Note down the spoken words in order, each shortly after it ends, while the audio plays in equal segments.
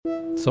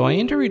So I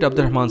interviewed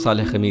Abdul Rahman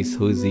Khamis,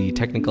 who is the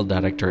technical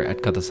director at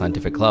Qatar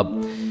Scientific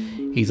Club.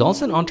 He's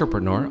also an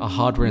entrepreneur, a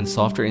hardware and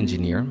software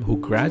engineer who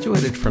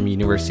graduated from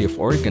University of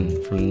Oregon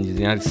from the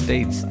United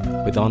States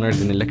with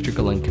honors in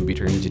electrical and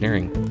computer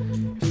engineering.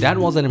 If that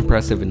wasn't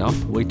impressive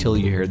enough, wait till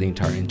you hear the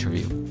entire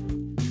interview.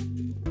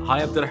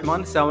 Hi Abdul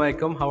Rahman, Assalamu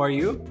alaikum, how are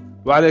you?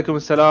 Wa alaikum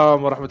assalam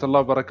wa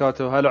rahmatullahi wa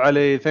barakatuh. Hello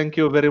Ali, thank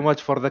you very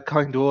much for the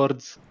kind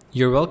words.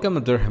 You're welcome,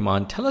 Abdul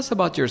Rahman. Tell us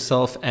about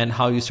yourself and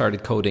how you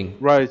started coding.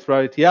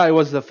 Right. Yeah, I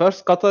was the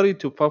first Qatari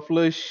to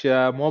publish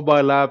a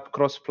mobile app,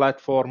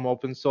 cross-platform,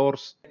 open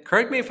source.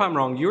 Correct me if I'm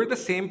wrong, you're the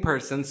same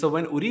person. So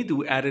when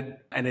Ooredoo added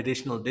an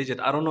additional digit,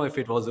 I don't know if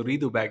it was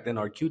Ooredoo back then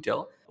or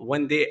QTEL,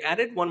 when they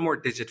added one more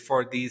digit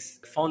for these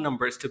phone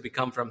numbers to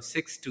become from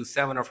 6 to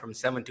 7 or from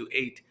 7 to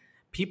 8,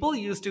 people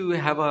used to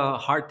have a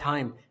hard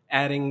time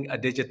adding a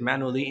digit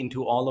manually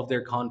into all of their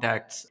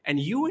contacts. And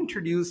you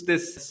introduced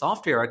this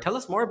software. Tell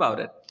us more about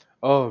it.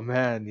 Oh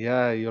man,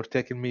 yeah, you're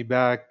taking me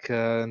back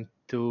to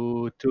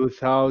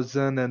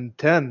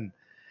 2010.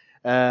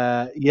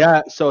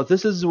 Yeah, so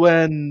this is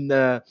when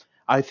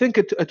I think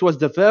it was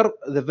the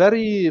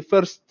very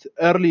first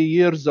early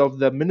years of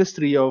the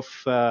Ministry of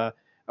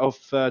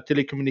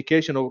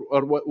Telecommunication,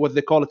 or what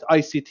they call it,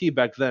 ICT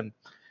back then.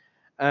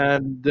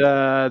 And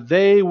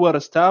they were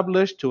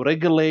established to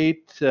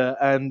regulate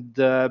and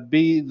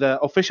be the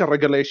official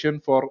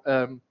regulation for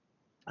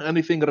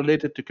anything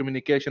related to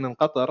communication in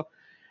Qatar.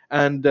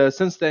 And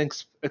since the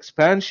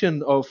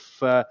expansion of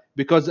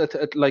because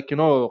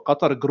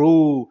Qatar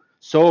grew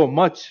so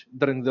much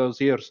during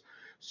those years,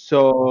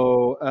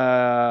 so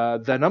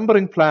the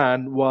numbering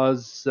plan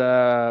was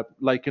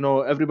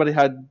everybody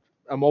had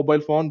a mobile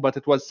phone, but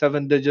it was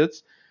 7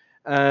 digits,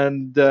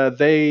 and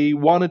they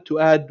wanted to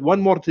add one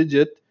more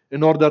digit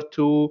in order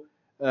to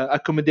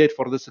accommodate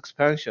for this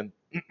expansion.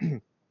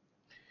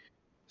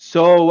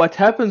 So what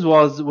happens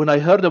was, when I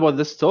heard about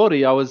this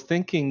story, I was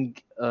thinking,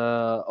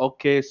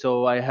 okay,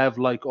 so I have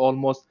like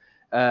almost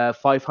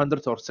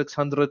 500 or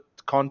 600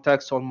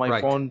 contacts on my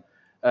phone.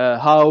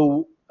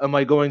 How am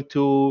I going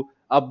to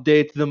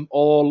update them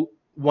all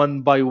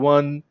one by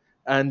one,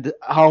 and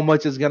how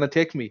much is going to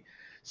take me?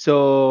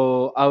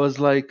 So I was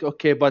like,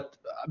 okay, but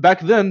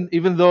back then,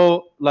 even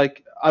though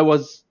like I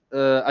was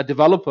a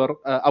developer,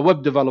 a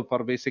web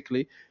developer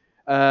basically,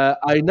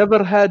 I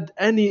never had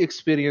any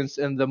experience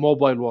in the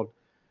mobile world.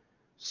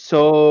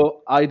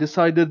 So I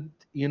decided,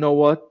 you know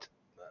what,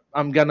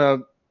 I'm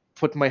gonna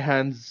put my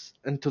hands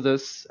into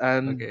this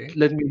and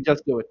let me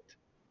just do it.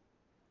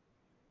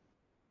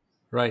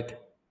 Right.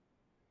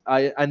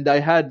 I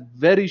had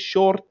very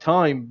short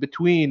time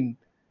between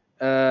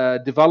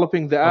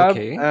developing the app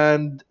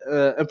and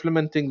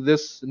implementing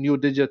this new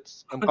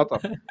digits in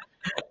Qatar.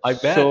 I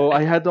bet. So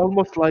I had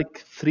almost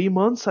like 3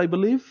 months, I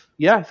believe.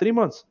 Yeah, 3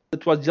 months.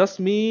 It was just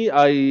me.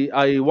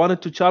 I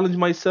wanted to challenge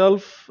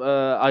myself.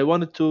 I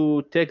wanted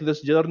to take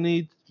this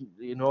journey.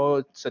 You know,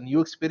 it's a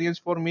new experience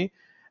for me,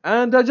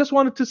 and I just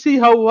wanted to see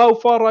how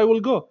far I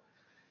will go.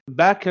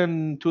 Back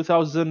in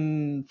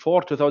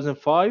 2004,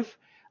 2005,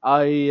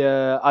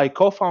 I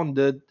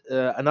co-founded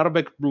an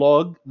Arabic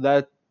blog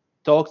that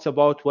talks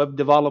about web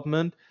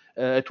development.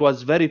 It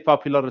was very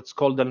popular. It's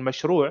called Al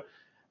Mashrou',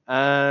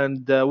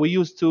 and we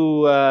used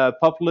to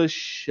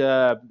publish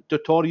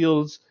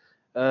tutorials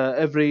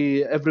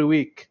every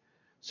week.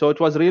 So it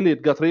got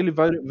really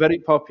very very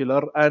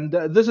popular, and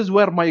this is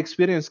where my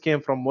experience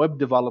came from, web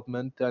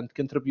development and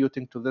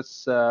contributing to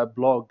this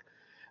blog.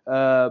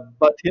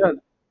 But yeah,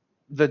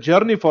 the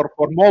journey for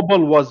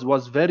mobile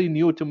was very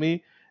new to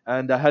me,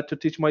 and I had to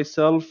teach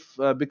myself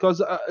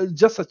because it's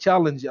just a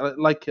challenge.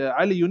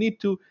 Ali, you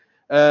need to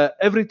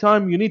every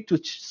time you need to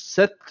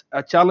set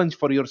a challenge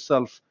for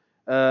yourself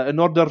in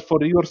order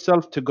for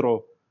yourself to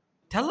grow.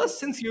 Tell us,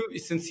 since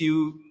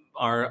you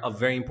are a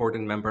very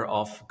important member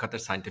of Qatar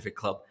Scientific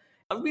Club.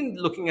 I've been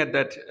looking at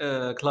that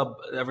club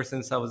ever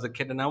since I was a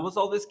kid, and I was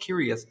always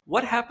curious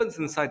what happens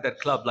inside that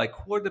club. Like,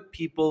 who are the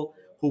people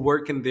who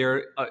work in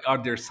there? Are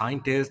there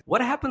scientists?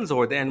 What happens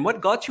over there, and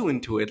what got you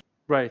into it?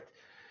 Right.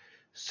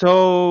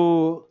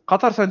 So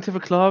Qatar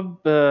Scientific Club,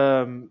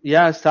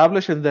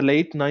 established in the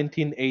late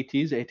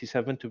 1980s,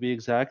 87 to be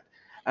exact,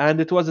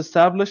 and it was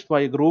established by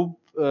a group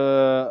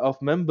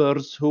of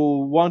members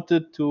who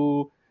wanted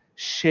to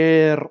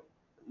share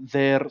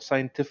their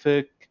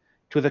scientific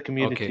to the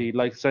community,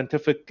 like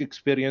scientific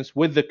experience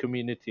with the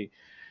community.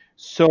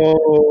 So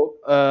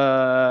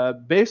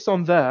based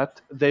on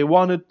that, they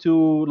wanted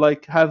to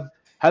like have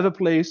a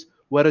place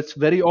where it's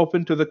very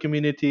open to the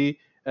community,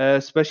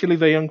 especially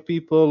the young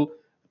people,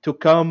 to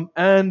come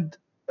and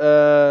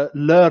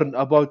learn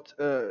about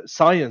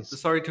science.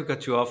 Sorry to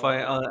cut you off.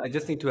 I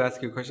just need to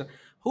ask you a question.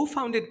 Who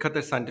founded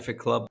Qatar Scientific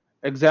Club?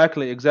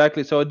 Exactly.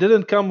 So it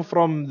didn't come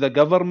from the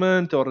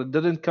government, or it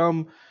didn't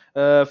come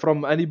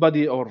from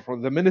anybody or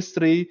from the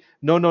ministry.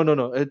 No.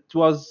 It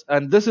was,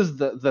 and this is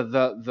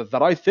the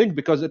right thing,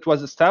 because it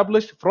was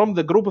established from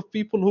the group of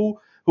people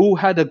who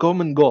had a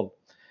common goal.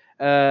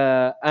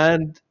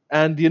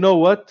 And you know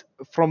what?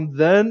 From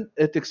then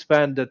it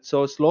expanded.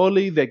 So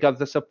slowly they got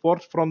the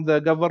support from the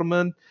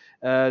government.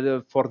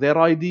 for their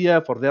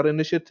idea, for their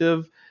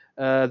initiative.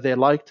 They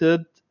liked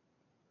it.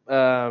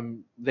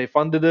 They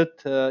funded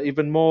it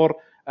even more,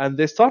 and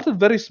they started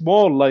very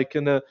small, like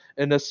in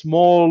a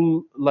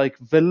small like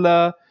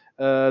villa.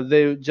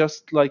 They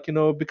just like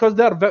because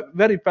they are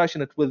very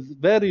passionate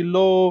with very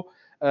low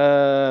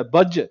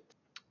budget,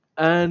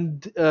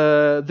 and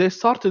they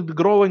started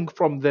growing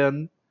from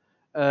then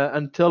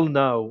until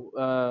now,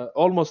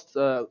 almost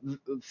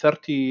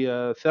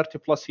 30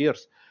 plus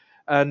years.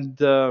 And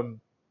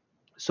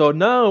so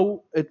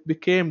now it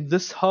became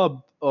this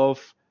hub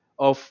of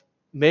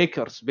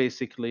makers,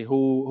 basically,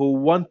 who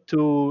want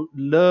to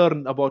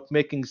learn about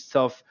making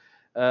stuff.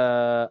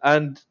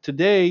 And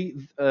today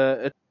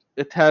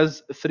it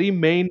has three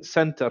main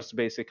centers,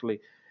 basically.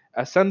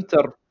 A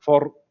center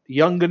for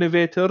young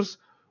innovators.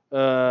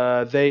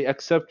 They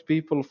accept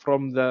people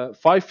from the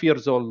 5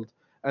 years old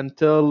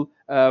until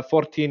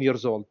 14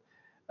 years old,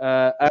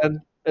 and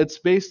it's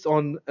based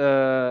on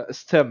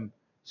STEM,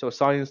 so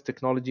science,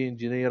 technology,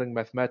 engineering,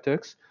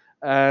 mathematics.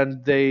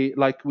 And they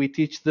like we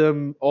teach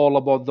them all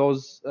about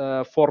those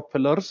four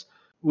pillars.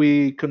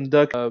 We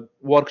conduct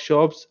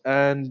workshops,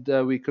 and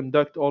we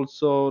conduct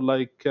also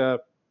like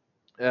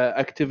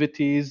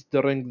activities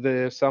during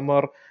the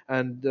summer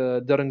and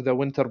during the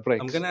winter I'm going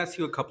breaks. to ask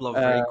you a couple of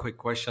Uh, very quick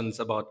questions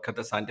about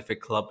Qatar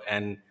Scientific Club.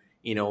 And,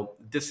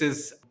 this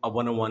is a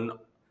 101,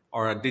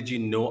 or a did you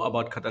know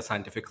about Qatar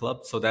Scientific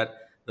Club, so that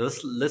the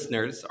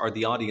listeners or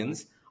the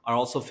audience are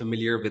also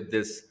familiar with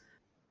this,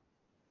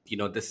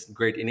 this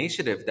great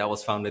initiative that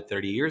was founded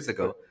 30 years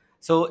ago.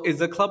 So is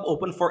the club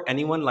open for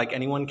anyone? Like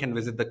anyone can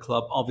visit the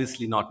club?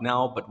 Obviously not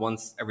now, but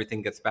once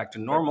everything gets back to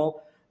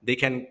normal, they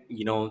can,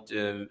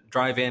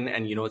 drive in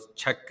and,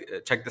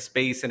 check the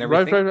space and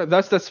Right, everything. right, right.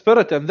 That's the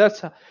spirit, and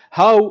that's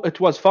how it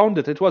was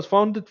founded. It was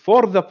founded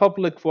for the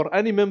public, for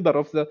any member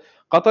of the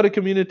Qatari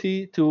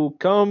community to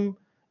come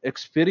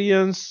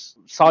experience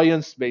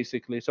science,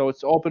 basically. So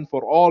it's open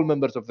for all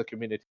members of the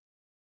community.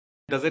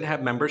 Does it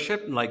have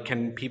membership? Like,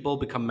 can people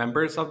become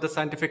members of the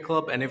scientific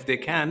club? And if they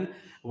can,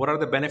 what are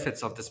the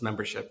benefits of this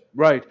membership?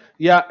 Right.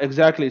 Yeah,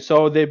 exactly.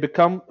 So they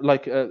become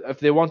like, if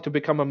they want to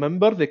become a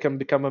member, they can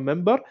become a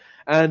member,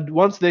 and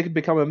once they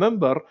become a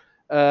member,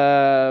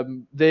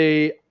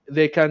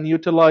 they can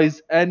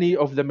utilize any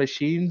of the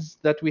machines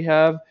that we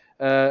have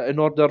in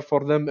order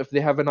for them, if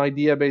they have an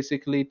idea,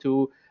 basically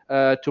to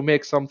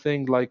make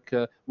something like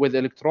with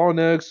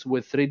electronics,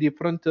 with 3D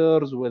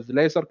printers, with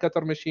laser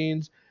cutter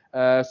machines,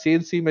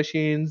 CNC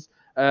machines.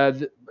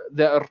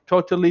 They are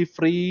totally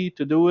free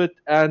to do it,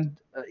 and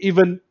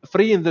even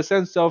free in the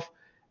sense of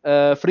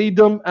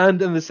freedom, and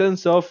in the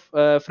sense of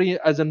free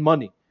as in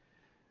money. Oh,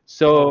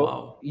 So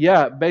wow.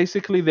 yeah,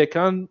 basically they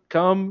can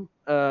come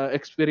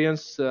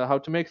experience how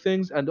to make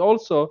things, and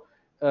also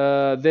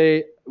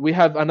they we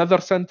have another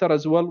center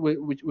as well,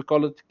 we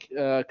call it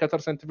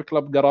Qatar Scientific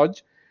Club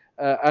Garage,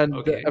 and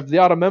Okay. if they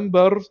are a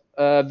member,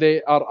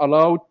 they are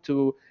allowed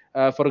to,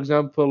 for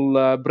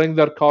example, bring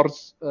their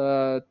cars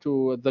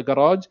to the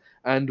garage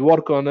and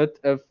work on it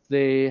if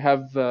they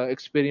have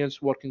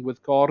experience working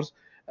with cars.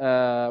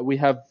 We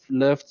have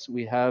lifts,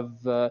 we have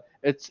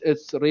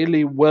it's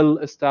really well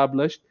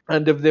established.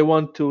 And if they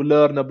want to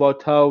learn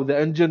about how the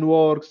engine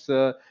works,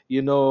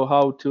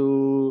 how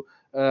to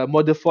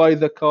modify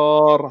the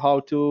car, how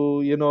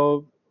to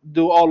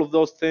do all of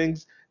those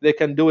things, they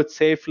can do it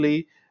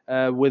safely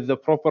with the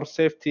proper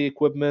safety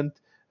equipment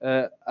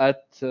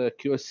at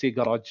QSC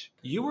Garage.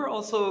 You were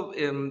also,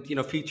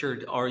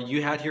 featured, or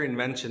you had your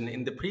invention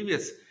in the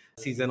previous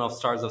season of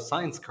Stars of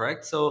Science,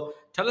 correct? So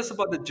tell us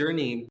about the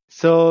journey.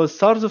 So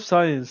Stars of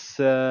Science,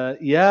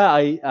 yeah,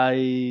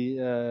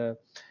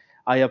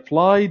 I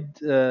applied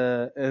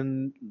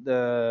in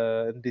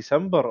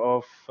December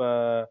of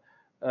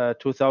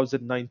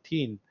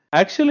 2019.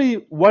 Actually,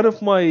 one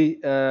of my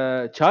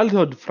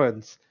childhood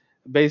friends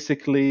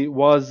basically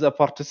was a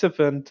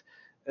participant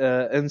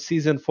in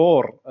season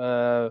four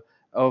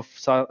of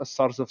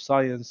Stars of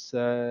Science.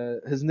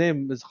 His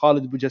name is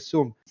Khalid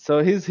Bujassoum.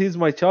 So he's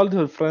my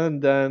childhood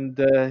friend, and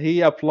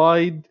he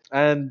applied,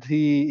 and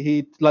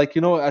he like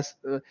as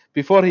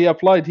before he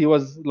applied, he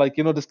was like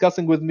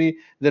discussing with me.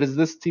 There is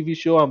this TV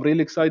show I'm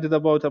really excited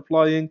about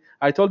applying.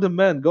 I told him,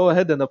 man, go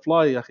ahead and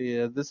apply. يا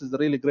أخي. This is a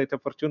really great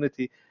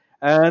opportunity.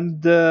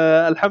 And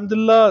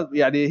Alhamdulillah,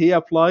 يعني he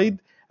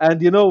applied. And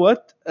you know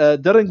what?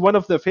 During one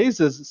of the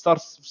phases,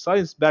 Stars of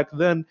Science back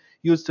then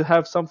used to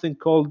have something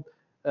called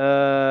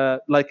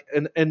like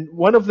in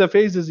one of the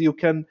phases you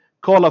can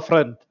call a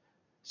friend.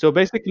 So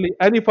basically,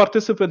 any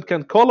participant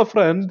can call a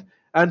friend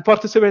and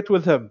participate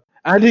with him.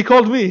 And he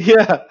called me,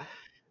 yeah.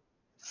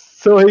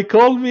 So he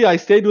called me. I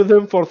stayed with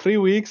him for 3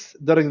 weeks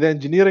during the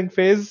engineering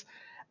phase,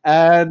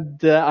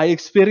 and I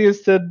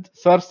experienced it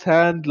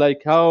firsthand,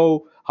 like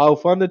how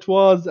fun it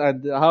was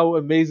and how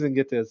amazing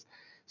it is.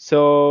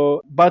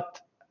 So, but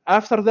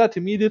after that,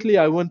 immediately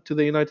I went to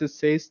the United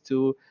States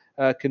to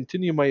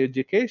continue my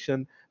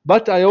education.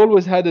 But I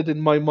always had it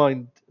in my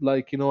mind,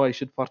 like I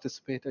should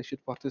participate. I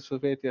should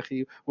participate. يا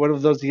أخي. One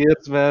of those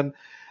years, man.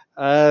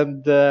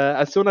 And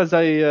as soon as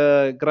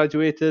I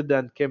graduated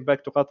and came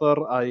back to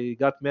Qatar, I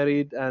got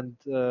married, and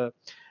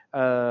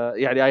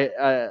يعني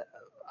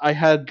I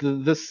had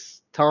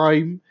this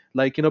time,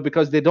 like,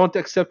 because they don't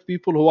accept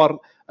people who are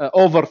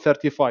over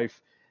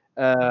 35.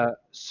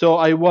 So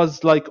I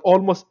was like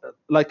almost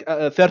like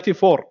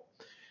 34.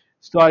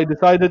 So I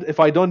decided if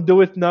I don't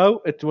do it now,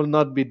 it will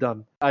not be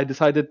done. I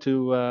decided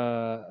to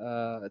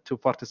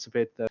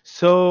participate there.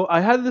 So I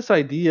had this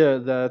idea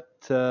that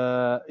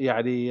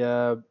يعني,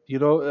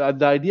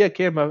 the idea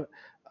came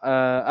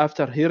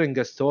after hearing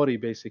a story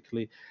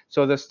basically.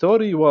 So the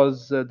story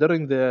was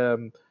during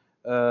the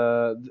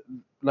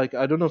like,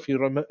 I don't know if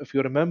if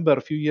you remember,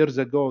 a few years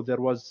ago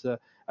there was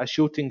a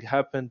shooting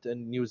happened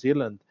in New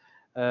Zealand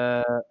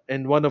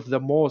in one of the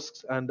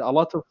mosques, and a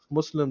lot of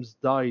Muslims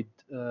died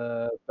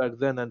back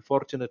then,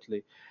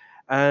 unfortunately.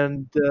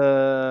 And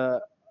uh,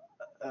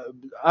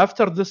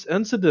 after this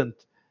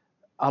incident,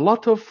 a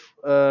lot of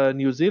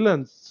New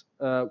Zealanders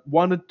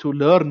wanted to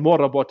learn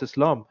more about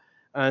Islam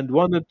and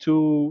wanted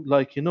to,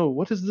 like,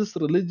 what is this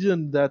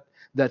religion that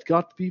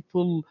got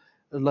people,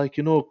 like,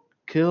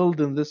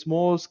 killed in this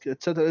mosque,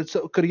 etc.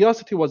 So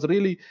curiosity was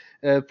really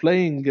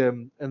playing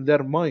in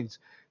their minds.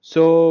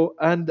 So,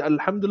 and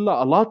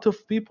Alhamdulillah, a lot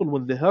of people,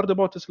 when they heard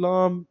about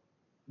Islam,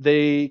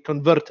 they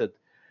converted,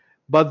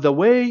 but the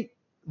way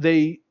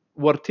they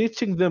were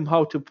teaching them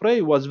how to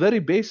pray was very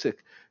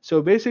basic.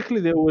 So basically,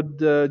 they would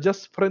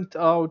just print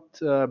out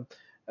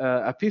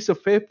a piece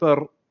of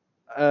paper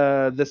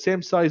the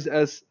same size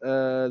as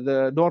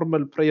the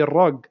normal prayer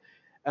rug,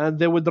 and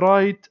they would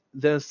write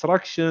the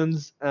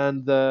instructions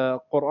and the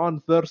Quran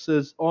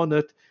verses on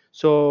it.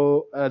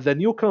 So the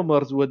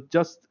newcomers would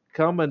just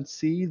come and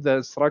see the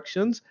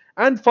instructions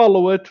and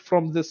follow it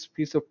from this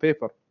piece of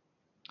paper.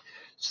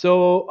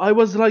 So I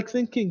was like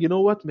thinking,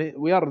 what?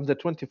 We are in the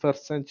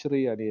 21st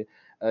century, and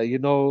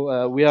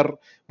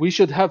we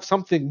should have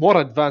something more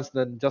advanced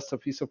than just a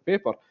piece of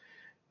paper.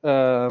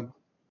 Um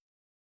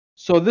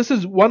so this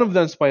is one of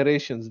the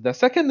inspirations. The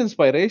second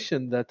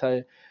inspiration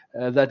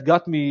that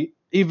got me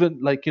even,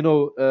 like,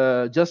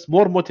 just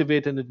more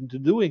motivated into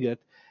doing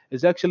it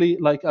is actually,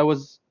 like, I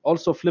was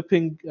also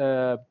flipping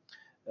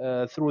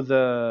through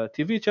the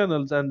TV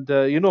channels, and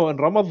in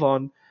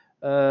Ramadan,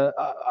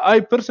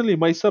 I personally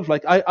myself,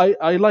 like,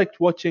 I liked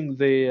watching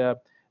the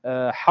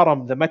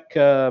Haram, the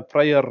Mecca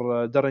prayer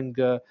during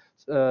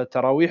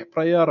Taraweeh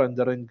prayer and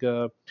during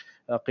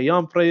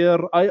Qiyam prayer.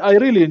 I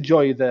really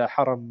enjoy the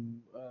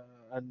Haram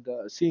and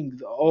seeing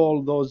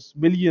all those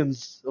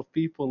millions of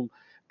people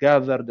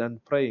gathered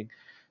and praying.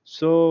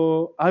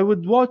 So I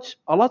would watch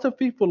a lot of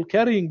people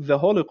carrying the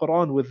Holy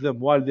Quran with them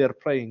while they're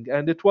praying,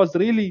 and it was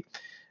really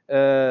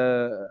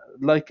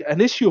like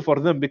an issue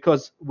for them,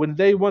 because when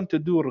they want to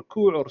do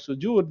ruku' or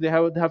sujood, they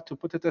would have to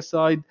put it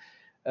aside,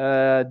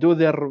 do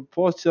their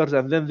postures,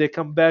 and then they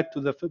come back to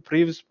the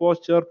previous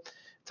posture,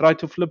 try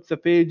to flip the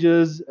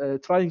pages,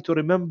 trying to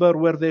remember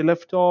where they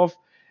left off.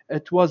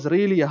 It was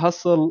really a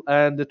hustle,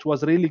 and it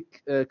was really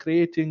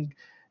creating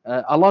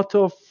a lot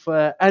of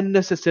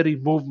unnecessary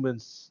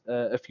movements,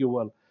 if you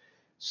will.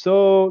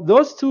 So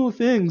those two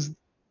things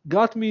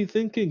got me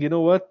thinking,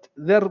 what?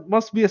 There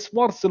must be a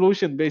smart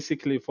solution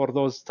basically for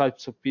those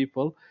types of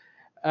people.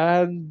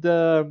 And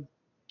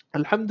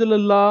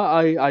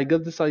Alhamdulillah, I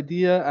got this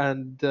idea,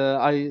 and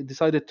I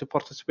decided to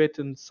participate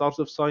in Stars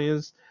of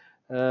Science.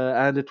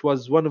 And it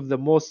was one of the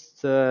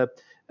most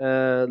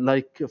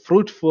like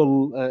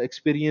fruitful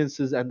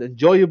experiences and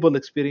enjoyable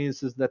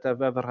experiences that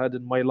I've ever had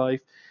in my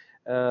life.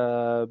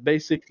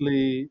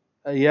 Basically,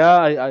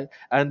 yeah,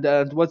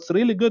 and what's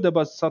really good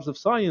about Stars of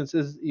Science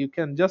is you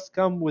can just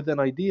come with an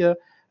idea,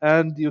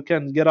 and you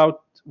can get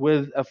out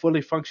with a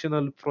fully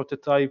functional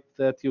prototype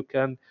that you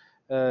can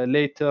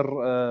later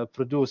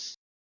produce.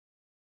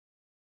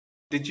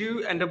 Did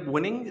you end up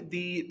winning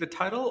the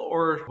title,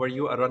 or were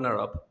you a runner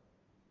up?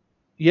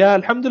 Yeah,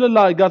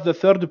 Alhamdulillah, I got the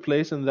third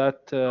place in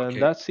Okay.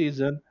 that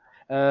season,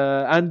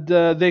 and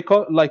they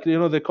call, like,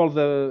 they call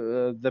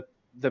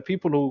the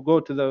people who go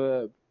to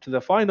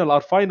the final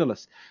are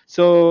finalists.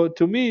 So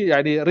to me,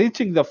 يعني,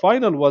 reaching the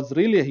final was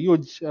really a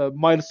huge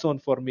milestone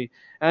for me.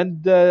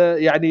 And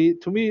يعني,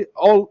 to me,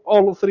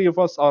 all three of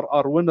us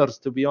are winners,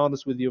 to be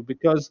honest with you,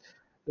 because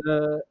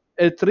uh,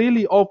 it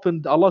really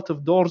opened a lot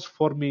of doors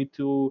for me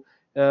to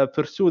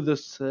pursue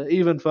this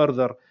even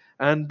further.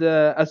 And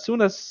as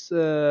soon as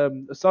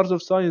Stars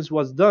of Science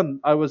was done,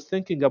 I was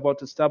thinking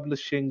about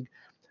establishing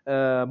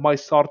my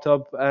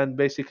startup and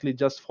basically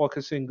just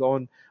focusing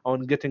on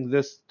getting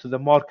this to the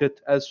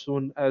market as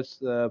soon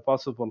as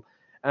possible.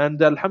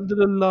 And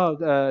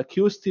Alhamdulillah,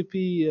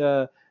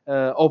 QSTP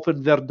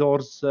opened their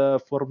doors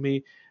for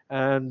me,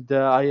 and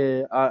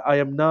I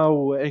am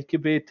now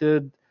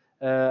incubated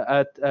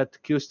at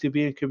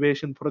QSTP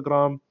incubation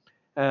program,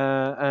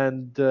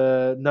 and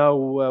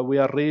now we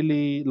are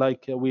really,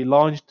 like, we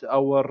launched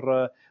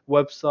our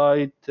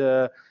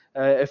website.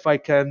 If I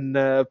can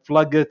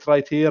plug it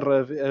right here,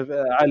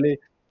 Ali.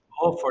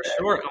 Oh, for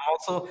sure.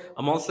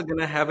 I'm also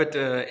gonna have it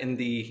in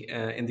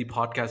the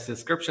podcast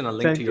description, a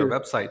link to Thank your you.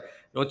 website.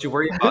 Don't you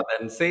worry about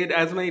that, and say it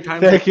as many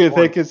times as Thank you you. Thank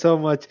want. you so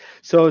much.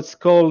 So it's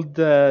called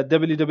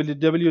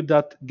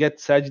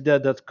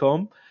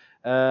www.getsajda.com.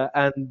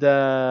 And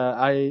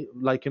I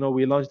like,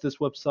 we launched this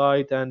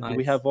website, and we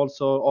Nice, have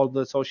also all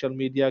the social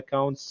media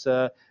accounts,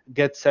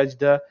 Get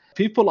Sajda.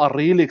 People are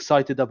really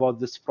excited about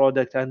this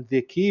product, and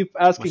they keep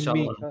asking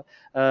me, mashallah.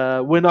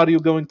 when are you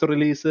going to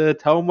release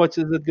it? How much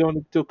is it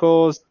going to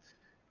cost?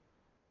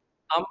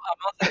 I'm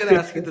also gonna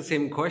ask you the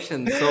same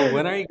question. So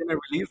when are you gonna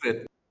release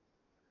it?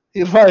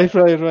 Right,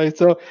 right, right.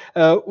 So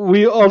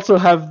we also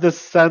have the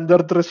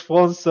standard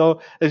response. So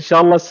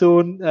inshallah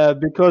soon,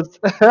 because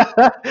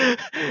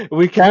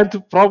we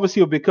can't promise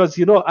you, because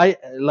I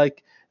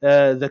like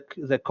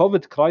the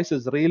COVID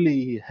crisis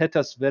really hit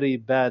us very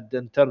bad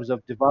in terms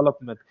of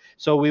development.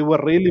 So we were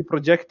really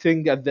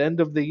projecting at the end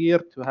of the year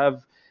to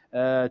have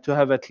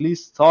at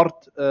least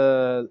start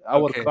our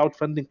Okay,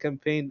 crowdfunding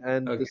campaign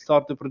and okay,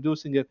 start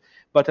producing it.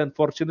 But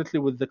unfortunately,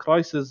 with the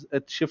crisis,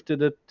 it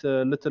shifted it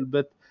a little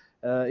bit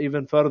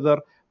even further.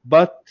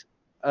 But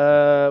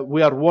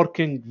we are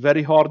working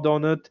very hard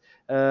on it.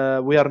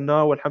 We are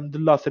now,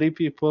 alhamdulillah, three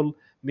people,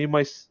 okay.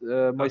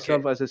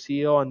 myself as a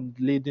CEO and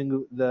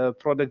leading the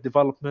product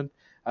development.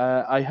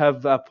 I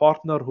have a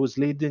partner who's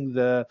leading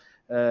the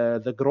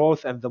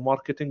growth and the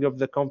marketing of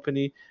the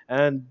company,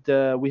 and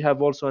we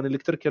have also an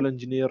electrical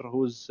engineer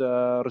who's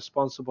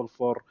responsible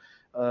for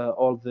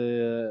all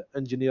the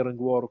engineering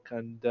work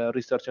and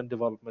research and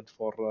development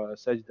for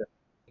Sajda.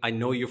 I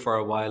know you for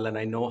a while, and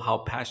I know how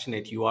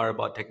passionate you are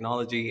about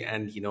technology,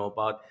 and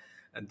about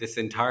this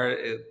entire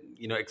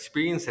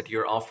experience that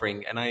you're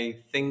offering. And I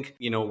think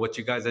what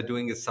you guys are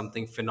doing is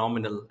something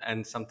phenomenal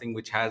and something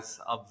which has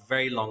a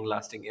very long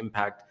lasting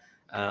impact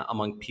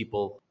among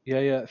people. Yeah,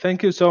 yeah.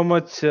 Thank you so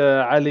much,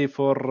 Ali,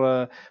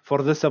 for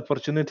this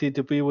opportunity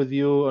to be with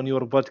you on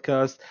your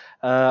podcast.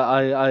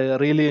 I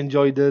really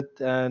enjoyed it,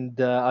 and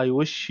I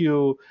wish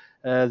you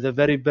the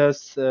very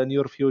best in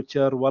your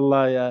future.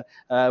 Wallah,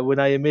 when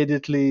I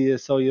immediately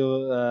saw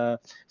your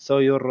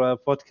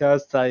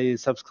podcast, I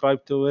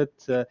subscribed to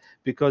it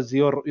because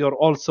you're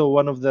also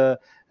one of the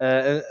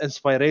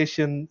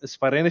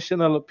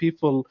inspirational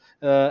people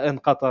in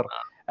Qatar.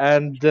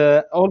 And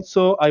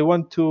also I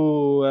want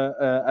to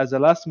as a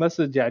last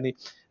message يعني,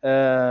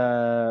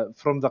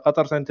 from the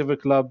Qatar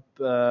Scientific Club,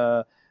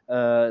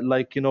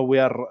 like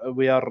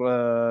we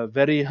are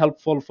very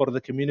helpful for the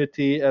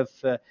community.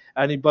 If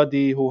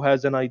anybody who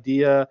has an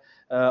idea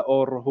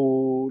or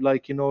who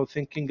like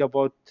thinking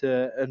about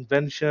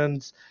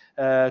inventions,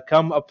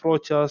 come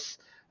approach us,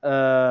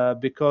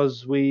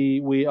 because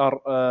we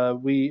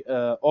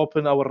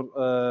open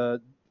our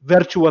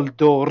virtual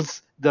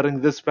doors during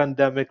this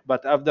pandemic,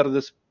 but after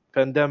this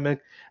pandemic,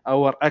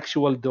 our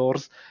actual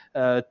doors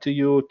to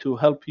you, to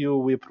help you.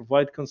 We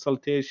provide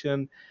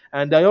consultation.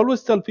 And I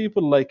always tell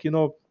people, like,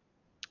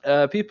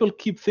 people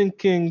keep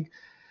thinking,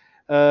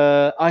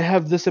 I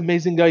have this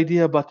amazing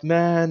idea, but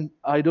man,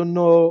 I don't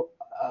know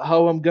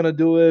how I'm gonna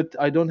do it.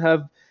 I don't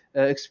have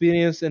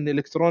experience in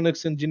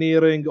electronics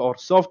engineering or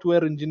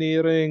software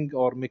engineering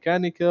or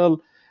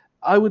mechanical.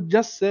 I would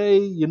just say,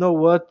 you know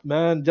what,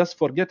 man, just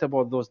forget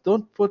about those.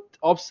 Don't put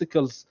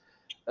obstacles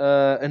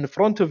in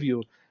front of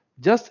you.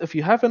 Just if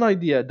you have an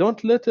idea,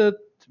 don't let it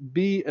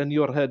be in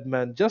your head,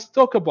 man. Just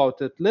talk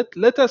about it.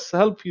 Let us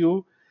help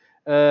you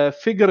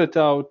figure it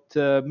out.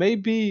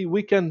 Maybe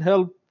we can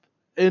help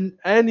in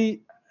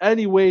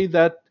any way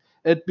that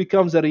it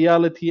becomes a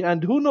reality,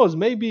 and who knows,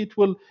 maybe it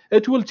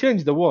will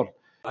change the world.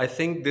 I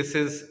think this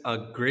is a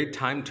great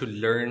time to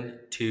learn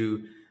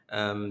to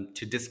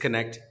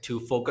disconnect, to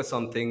focus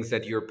on things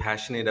that you're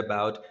passionate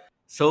about.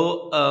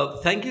 So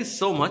thank you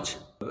so much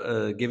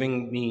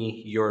giving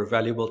me your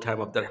valuable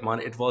time, Abdul Rahman.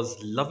 It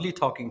was lovely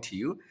talking to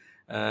you.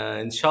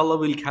 Inshallah,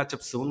 we'll catch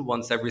up soon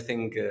once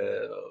everything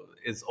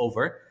is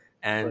over.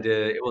 And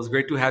Right. it was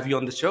great to have you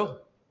on the show.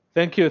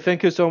 Thank you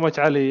so much,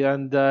 Ali,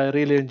 and I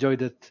really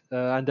enjoyed it,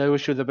 and I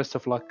wish you the best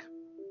of luck.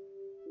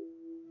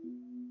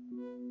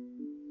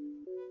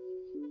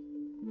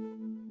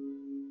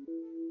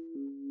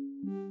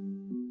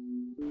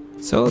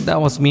 So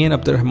that was me and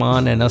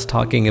Abdurrahman and us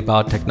talking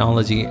about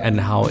technology and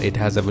how it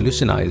has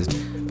evolutionized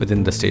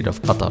within the state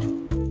of Qatar.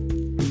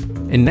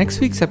 In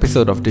next week's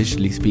episode of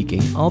Digitally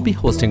Speaking, I'll be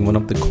hosting one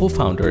of the co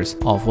founders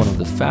of one of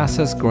the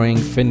fastest growing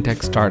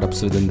fintech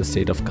startups within the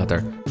state of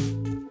Qatar.